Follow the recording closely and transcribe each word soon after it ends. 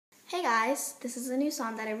Hey guys, this is a new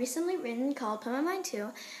song that I recently written called Put My Mind To,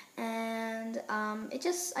 and I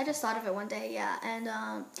just thought of it one day, yeah, and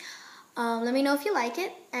let me know if you like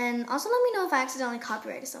it, and also let me know if I accidentally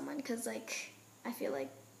copyrighted someone, because I feel like,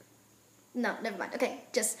 no, never mind, okay,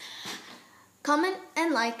 just comment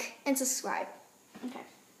and like and subscribe, okay,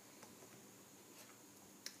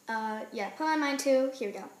 yeah, Put My Mind To, here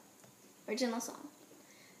we go, original song.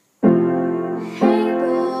 Hey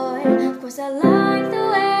boy, of course I like the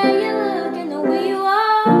way you look and the way you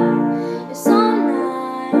are. You're so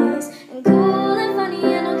nice and cool and funny,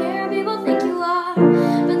 and I don't care what people think you are.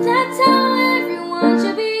 But that's how everyone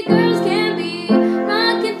should be. Girls can be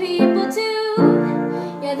rocking people too.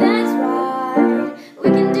 Yeah, that's right. We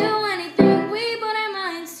can do anything we put our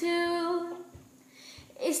minds to.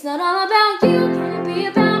 It's not all about you, can it be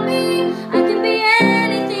about me? I can be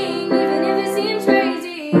anything, even if it seems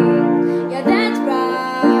crazy. Yeah, that's right.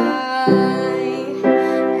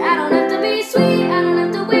 I don't have to be sweet, I don't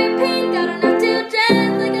have to wear pink, I don't have to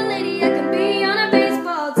dress like a lady. I can be on a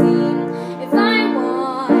baseball team if I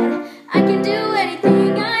want. I can do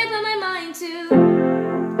anything I put my mind to.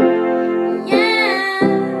 Yeah,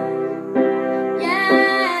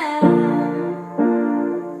 yeah.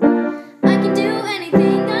 I can do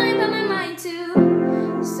anything I put my mind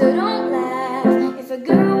to. So don't laugh if a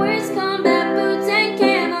girl wears combat boots and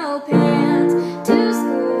camo pants to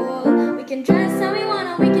school. We can dress how we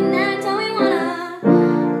wanna, we can act how we wanna.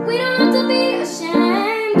 We don't have to be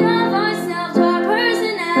ashamed of ourselves or our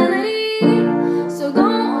personality. So go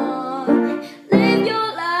on, live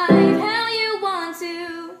your life how you want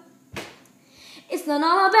to. It's not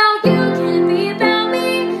all about you, can it be about me?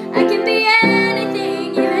 I can be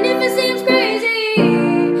anything, even if it seems crazy.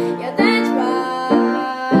 Yeah, that's right.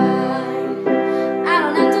 I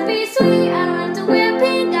don't have to be sweet, I don't have to wear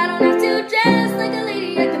pink, I don't have to dress like a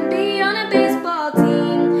lady. I can be on a baseball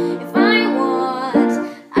team if I want.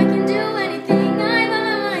 I can do anything I put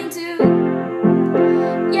my mind to.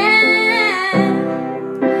 Yeah,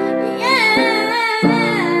 yeah.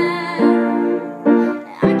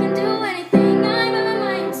 I can do anything I put my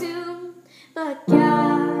mind to. But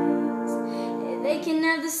guys, they can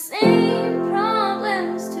have the same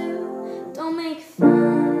problems too. Don't make fun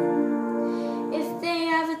if they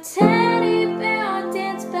have a teddy bear or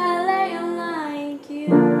dance ballet like you.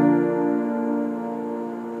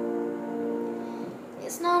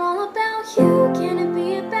 It's not all about you, can it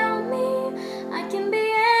be about me? I can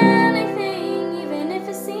be anything, even if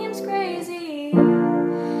it seems crazy.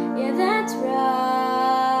 Yeah, that's right.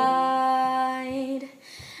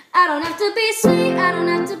 I don't have to be sweet, I don't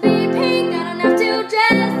have to be pink, I don't have to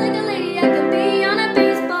dress like a lady. I can be on a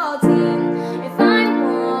baseball team if I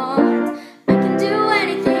want. I can do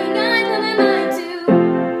anything I put my mind to.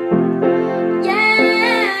 Yeah,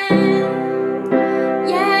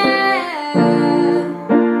 yeah.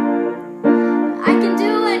 I can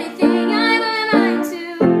do anything I put my mind to.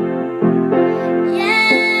 Yeah,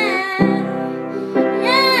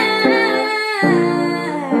 yeah.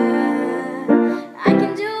 I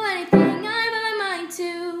can do anything I put my mind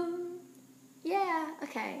to. Yeah,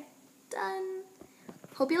 okay, done.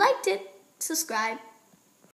 Hope you liked it. Subscribe.